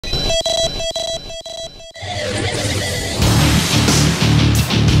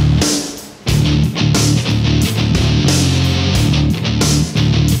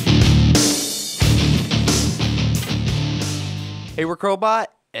were Crobot,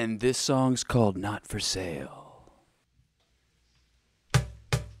 and this song's called Not For Sale.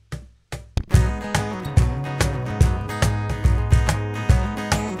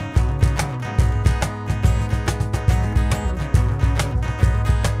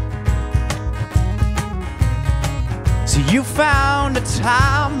 So you found a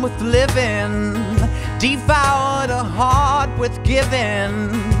time with living, devoured a heart with giving,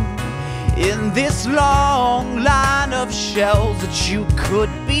 in this long line of shells that you could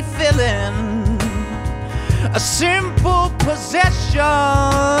be filling. A simple possession,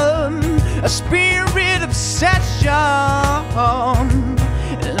 a spirit obsession.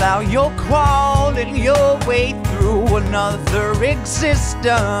 Now you're crawling your way through another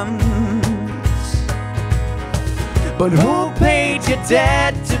existence. But who paid your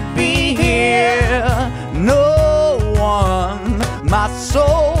debt to be here? No one. My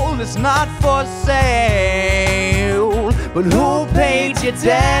soul is not for sale. But who paid your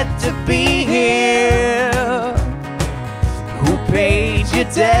debt to be here? Who paid your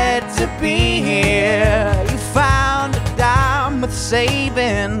debt to be here? You found a dime worth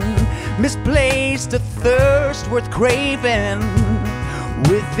saving, misplaced a thirst worth craving.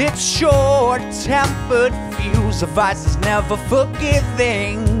 With its short-tempered fuse, a vice is never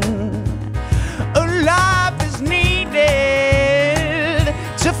forgiving. A life is needed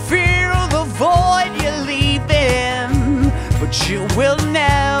to fill the void you're leaving, but you will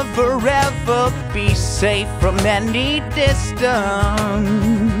never ever be safe from any distance.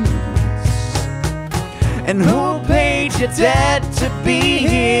 And who paid your debt to be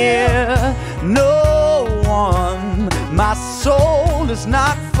here? No one. My soul is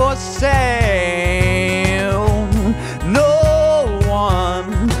not for sale. No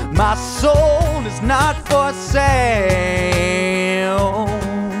one. My soul is not for sale.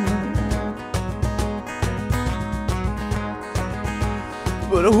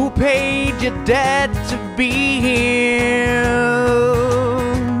 But who paid your debt to be here?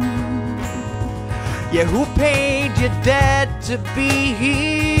 Yeah, who paid your debt to be here?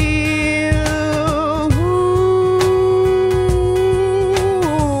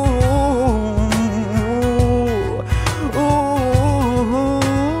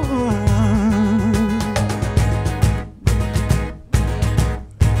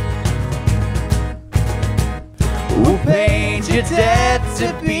 Who paid your debt to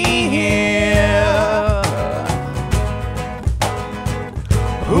be here?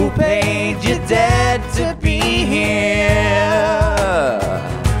 Who paid your debt to be here?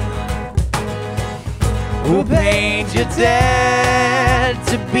 Who paid your debt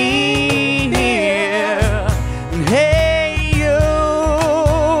to be here? Hey you,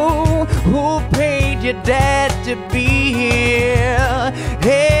 who paid your debt to be here?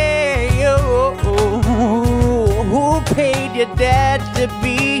 Hey you, who paid your debt to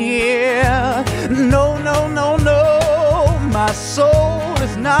be here? No, no, no, no, my soul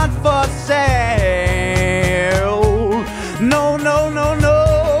is not for sale. No, no, no,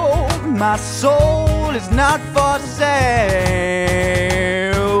 no, my soul is not for sale.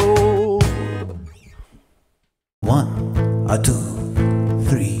 1 or 2,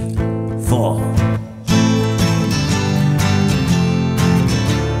 3, 4.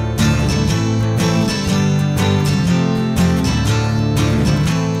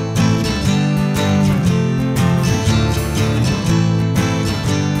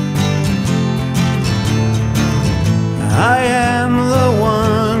 I am the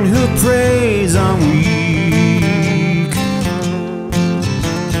one who prays I'm weak.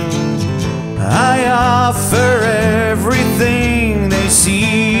 I offer